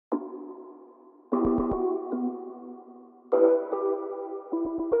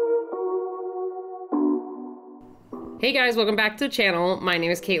Hey guys, welcome back to the channel. My name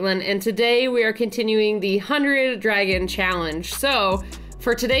is Katelyn, and today we are continuing the 100 Dragon Challenge. So,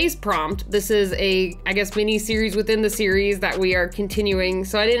 for today's prompt, this is a, I guess, mini-series within the series that we are continuing.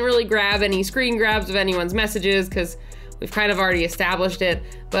 So I didn't really grab any screen grabs of anyone's messages because we've kind of already established it.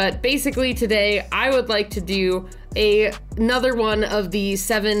 But basically today, I would like to do another one of the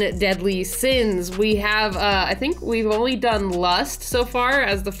 7 deadly sins. We have, I think we've only done lust so far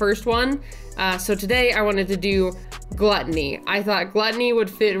as the first one. So today I wanted to do gluttony. I thought gluttony would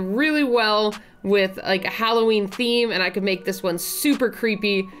fit really well with like a Halloween theme, and I could make this one super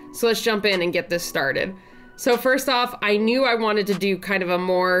creepy. So let's jump in and get this started. So first off, I knew I wanted to do kind of a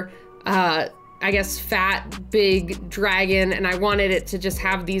more, I guess, fat, big dragon, and I wanted it to just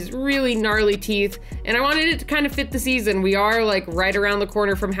have these really gnarly teeth, and I wanted it to kind of fit the season. We are like right around the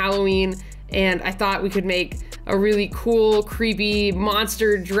corner from Halloween, and I thought we could make a really cool, creepy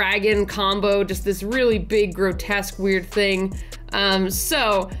monster dragon combo, just this really big, grotesque, weird thing.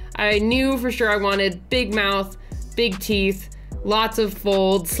 So I knew for sure I wanted big mouth, big teeth, lots of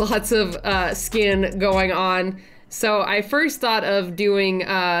folds, lots of skin going on. So I first thought of doing,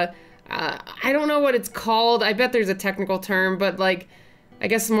 I don't know what it's called. I bet there's a technical term, but like, I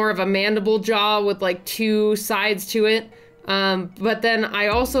guess more of a mandible jaw with like 2 sides to it. But then I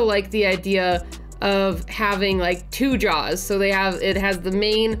also like the idea of having like 2 jaws. So it has the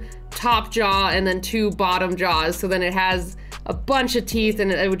main top jaw and then 2 bottom jaws. So then it has a bunch of teeth,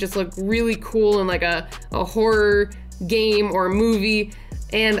 and it would just look really cool in like a horror game or movie.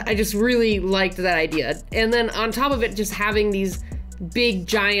 And I just really liked that idea. And then on top of it, just having these big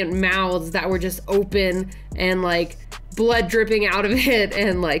giant mouths that were just open and like blood dripping out of it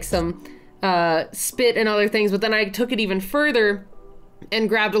and like some spit and other things. But then I took it even further and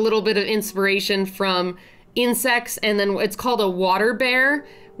grabbed a little bit of inspiration from insects, and then it's called a water bear,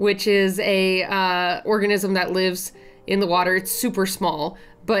 which is a organism that lives in the water. It's super small,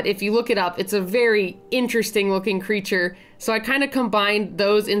 but if you look it up, it's a very interesting looking creature. So I kind of combined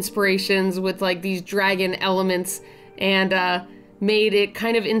those inspirations with like these dragon elements and made it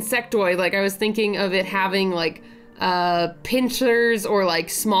kind of insectoid. Like I was thinking of it having like pincers or like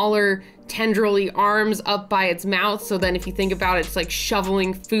smaller tendrily arms up by its mouth. So then if you think about it, it's like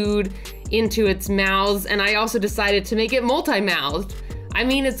shoveling food into its mouths. And I also decided to make it multi-mouthed. I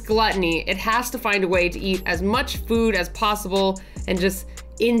mean, it's gluttony. It has to find a way to eat as much food as possible and just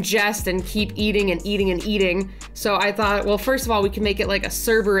ingest and keep eating and eating and eating. So I thought, well, first of all, we can make it like a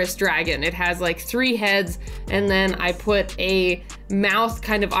Cerberus dragon. It has like 3 heads, and then I put a mouth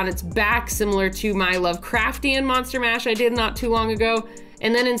kind of on its back, similar to my Lovecraftian Monster Mash I did not too long ago.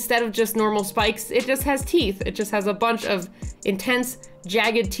 And then instead of just normal spikes, it just has teeth. It just has a bunch of intense,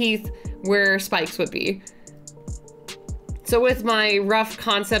 jagged teeth where spikes would be. So with my rough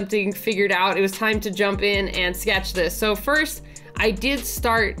concepting figured out, it was time to jump in and sketch this. So first, I did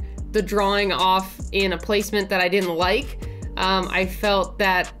start the drawing off in a placement that I didn't like. I felt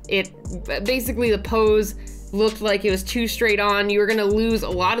that basically the pose looked like it was too straight on. You were gonna lose a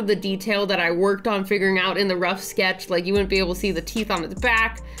lot of the detail that I worked on figuring out in the rough sketch. Like you wouldn't be able to see the teeth on its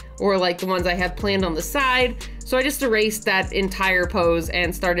back or like the ones I had planned on the side. So I just erased that entire pose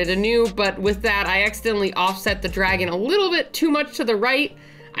and started anew. But with that, I accidentally offset the dragon a little bit too much to the right.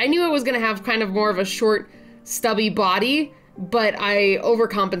 I knew it was gonna have kind of more of a short, stubby body, but I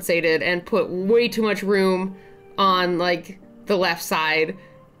overcompensated and put way too much room on like the left side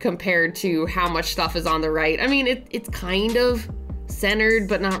compared to how much stuff is on the right. I mean, it's kind of centered,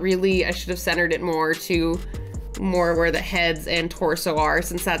 but not really. I should have centered it more where the heads and torso are,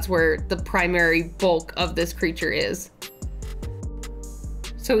 since that's where the primary bulk of this creature is.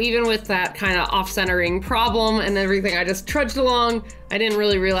 So even with that kind of off-centering problem and everything, I just trudged along. I didn't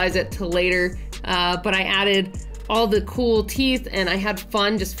really realize it till later, but I added all the cool teeth, and I had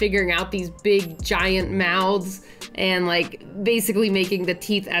fun just figuring out these big giant mouths and like basically making the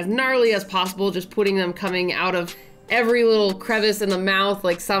teeth as gnarly as possible, just putting them coming out of every little crevice in the mouth,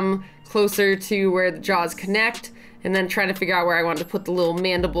 like some closer to where the jaws connect, and then trying to figure out where I wanted to put the little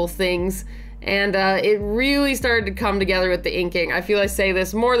mandible things. And it really started to come together with the inking. I feel I say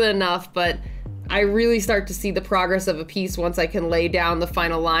this more than enough, but I really start to see the progress of a piece once I can lay down the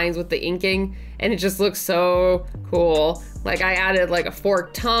final lines with the inking, and it just looks so cool. Like I added like a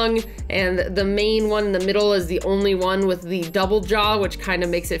forked tongue, and the main one in the middle is the only one with the double jaw, which kind of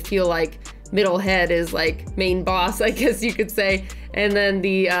makes it feel like middle head is like main boss, I guess you could say. And then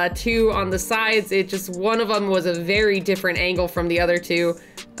the 2 on the sides, one of them was a very different angle from the other 2,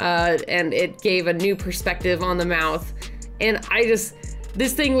 and it gave a new perspective on the mouth. And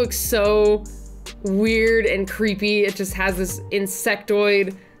this thing looks so weird and creepy. It just has this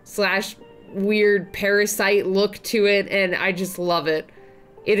insectoid slash weird parasite look to it, and I just love it.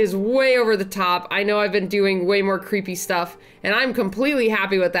 It is way over the top. I know I've been doing way more creepy stuff, and I'm completely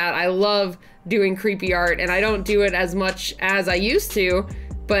happy with that. I love doing creepy art, and I don't do it as much as I used to,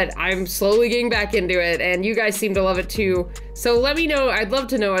 but I'm slowly getting back into it, and you guys seem to love it too. So let me know. I'd love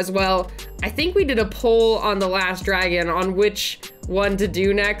to know as well. I think we did a poll on the last dragon on which one to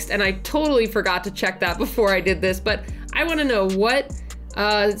do next, and I totally forgot to check that before I did this, but I want to know what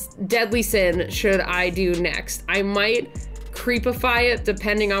deadly sin should I do next. I might creepify it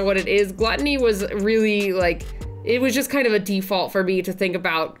depending on what it is. Gluttony was really like, it was just kind of a default for me to think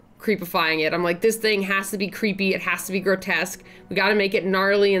about creepifying it. I'm like, this thing has to be creepy, it has to be grotesque, we got to make it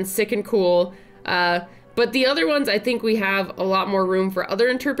gnarly and sick and cool. But the other ones, I think we have a lot more room for other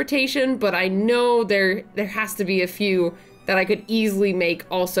interpretation, but I know there has to be a few that I could easily make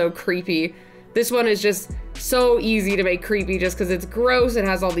also creepy. This one is just so easy to make creepy just because it's gross. It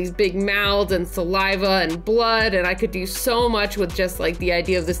has all these big mouths and saliva and blood, and I could do so much with just like the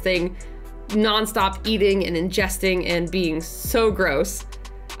idea of this thing nonstop eating and ingesting and being so gross.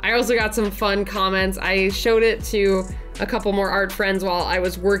 I also got some fun comments. I showed it to a couple more art friends while I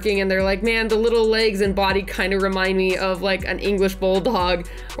was working, and they're like, man, the little legs and body kind of remind me of like an English bulldog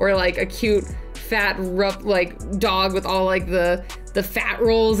or like a cute fat rough like dog with all like the fat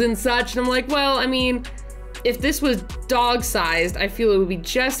rolls and such. And I'm like, well, I mean, if this was dog sized, I feel it would be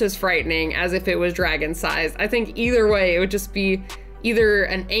just as frightening as if it was dragon sized. I think either way, it would just be either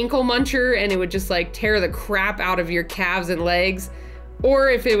an ankle muncher and it would just like tear the crap out of your calves and legs, or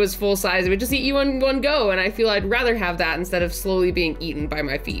if it was full size, it would just eat you in one go, and I feel I'd rather have that instead of slowly being eaten by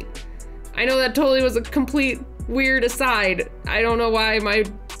my feet. I know that totally was a complete weird aside. I don't know why my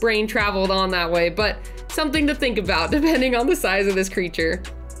brain traveled on that way, but something to think about depending on the size of this creature.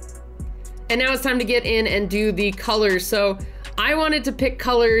 And now it's time to get in and do the colors. So I wanted to pick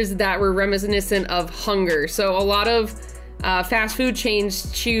colors that were reminiscent of hunger. So a lot of fast food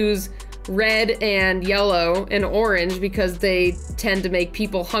chains choose red and yellow and orange because they tend to make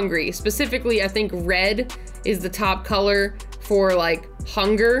people hungry. Specifically, I think red is the top color for like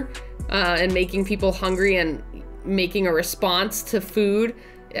hunger and making people hungry and making a response to food.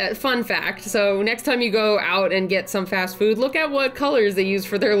 Fun fact, so next time you go out and get some fast food, look at what colors they use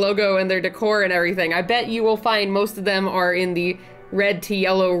for their logo and their decor and everything. I bet you will find most of them are in the red to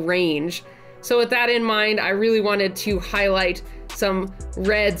yellow range. So with that in mind, I really wanted to highlight some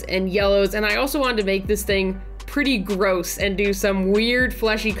reds and yellows, and I also wanted to make this thing pretty gross and do some weird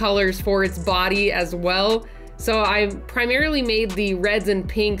fleshy colors for its body as well. So I primarily made the reds and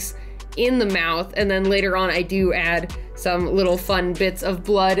pinks in the mouth, and then later on I do add some little fun bits of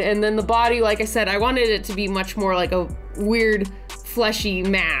blood. And then the body, like I said, I wanted it to be much more like a weird fleshy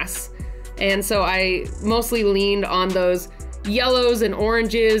mass, and so I mostly leaned on those yellows and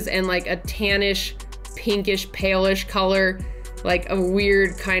oranges and like a tannish, pinkish, palish color, like a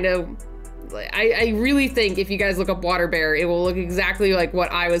weird kind of, I really think if you guys look up water bear, it will look exactly like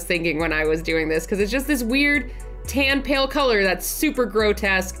what I was thinking when I was doing this, because it's just this weird tan pale color that's super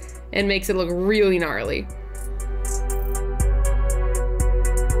grotesque and makes it look really gnarly.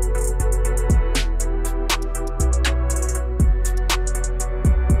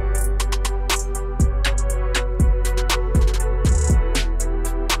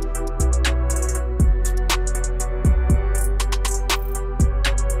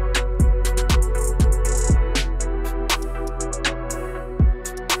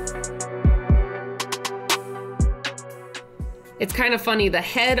 It's kind of funny, the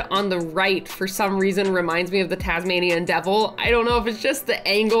head on the right for some reason reminds me of the Tasmanian devil. I don't know if it's just the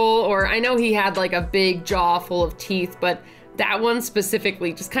angle, or I know he had like a big jaw full of teeth, but that one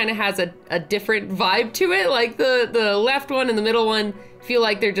specifically just kind of has a different vibe to it. Like the left one and the middle one feel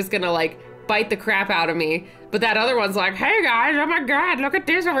like they're just gonna like bite the crap out of me. But that other one's like, hey guys, oh my God, look at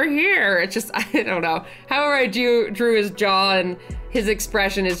this over here. It's just, I don't know. However I drew his jaw and his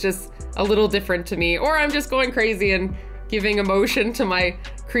expression is just a little different to me. Or I'm just going crazy and giving emotion to my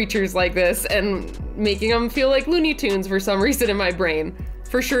creatures like this and making them feel like Looney Tunes for some reason in my brain.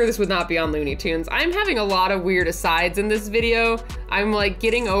 For sure this would not be on Looney Tunes. I'm having a lot of weird asides in this video. I'm like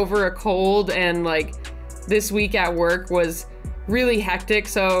getting over a cold, and like this week at work was really hectic,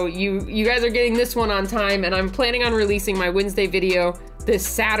 so you guys are getting this one on time, and I'm planning on releasing my Wednesday video this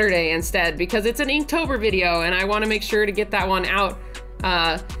Saturday instead because it's an Inktober video and I want to make sure to get that one out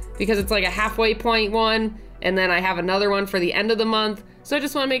because it's like a halfway point one, and then I have another one for the end of the month. So I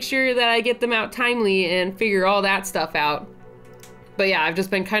just want to make sure that I get them out timely and figure all that stuff out. But yeah, I've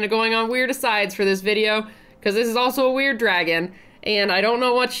just been kind of going on weird asides for this video because this is also a weird dragon, and I don't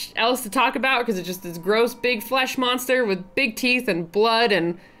know much else to talk about because it's just this gross big flesh monster with big teeth and blood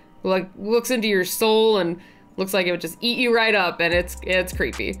and like looks into your soul and looks like it would just eat you right up, and it's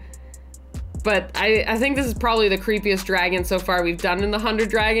creepy. But I think this is probably the creepiest dragon so far we've done in the 100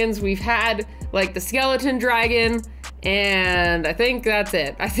 dragons. We've had like the skeleton dragon, and I think that's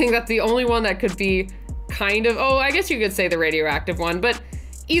it. I think that's the only one that could be kind of, oh, I guess you could say the radioactive one, but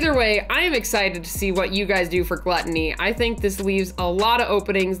either way, I am excited to see what you guys do for Gluttony. I think this leaves a lot of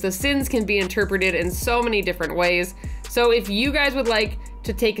openings. The sins can be interpreted in so many different ways. So if you guys would like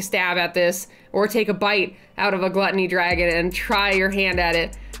to take a stab at this or take a bite out of a Gluttony Dragon and try your hand at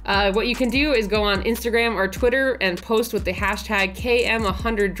it, what you can do is go on Instagram or Twitter and post with the hashtag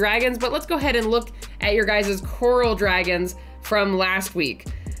KM100dragons. But let's go ahead and look at your guys' coral dragons from last week.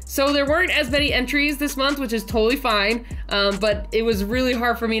 So there weren't as many entries this month, which is totally fine, but it was really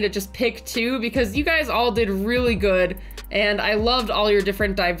hard for me to just pick 2 because you guys all did really good, and I loved all your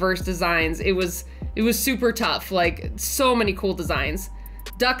different diverse designs. It was super tough, like so many cool designs.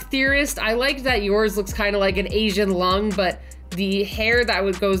 Duck Theorist, I liked that yours looks kind of like an Asian lung, but the hair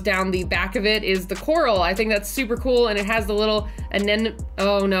that goes down the back of it is the coral. I think that's super cool, and it has the little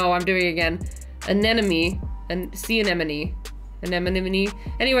oh no, I'm doing it again. Anemone, and sea anemone. Anemone.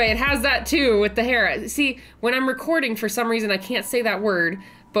 Anyway, it has that too with the hair. See, when I'm recording, for some reason I can't say that word,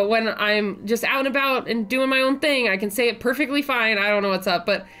 but when I'm just out and about and doing my own thing, I can say it perfectly fine. I don't know what's up,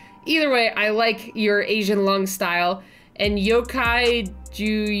 but either way, I like your Asian lung style. And Yokai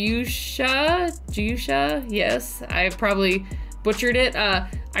Juyusha, yes, I probably butchered it. I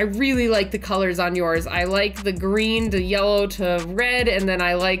really like the colors on yours. I like the green to yellow to red, and then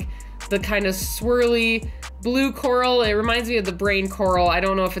I like the kind of swirly blue coral. It reminds me of the brain coral. I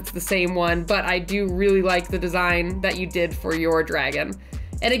don't know if it's the same one, but I do really like the design that you did for your dragon.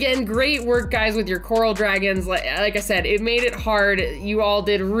 And again, great work, guys, with your coral dragons. Like I said, it made it hard. You all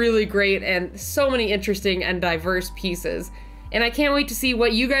did really great, and so many interesting and diverse pieces. And I can't wait to see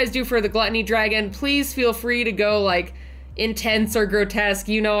what you guys do for the Gluttony Dragon. Please feel free to go like intense or grotesque.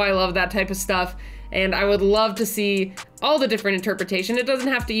 You know I love that type of stuff. And I would love to see all the different interpretation. It doesn't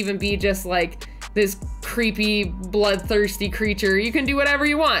have to even be just like this creepy, bloodthirsty creature. You can do whatever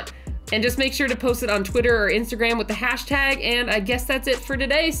you want. And just make sure to post it on Twitter or Instagram with the hashtag. And I guess that's it for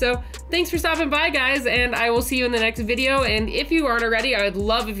today. So thanks for stopping by, guys, and I will see you in the next video. And if you aren't already, I would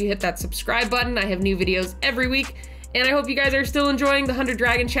love if you hit that subscribe button. I have new videos every week. And I hope you guys are still enjoying the 100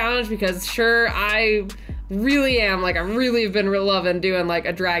 Dragon Challenge, because sure, I really am. Like, I really have been loving doing like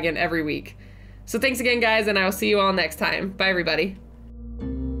a dragon every week. So thanks again, guys, and I will see you all next time. Bye, everybody.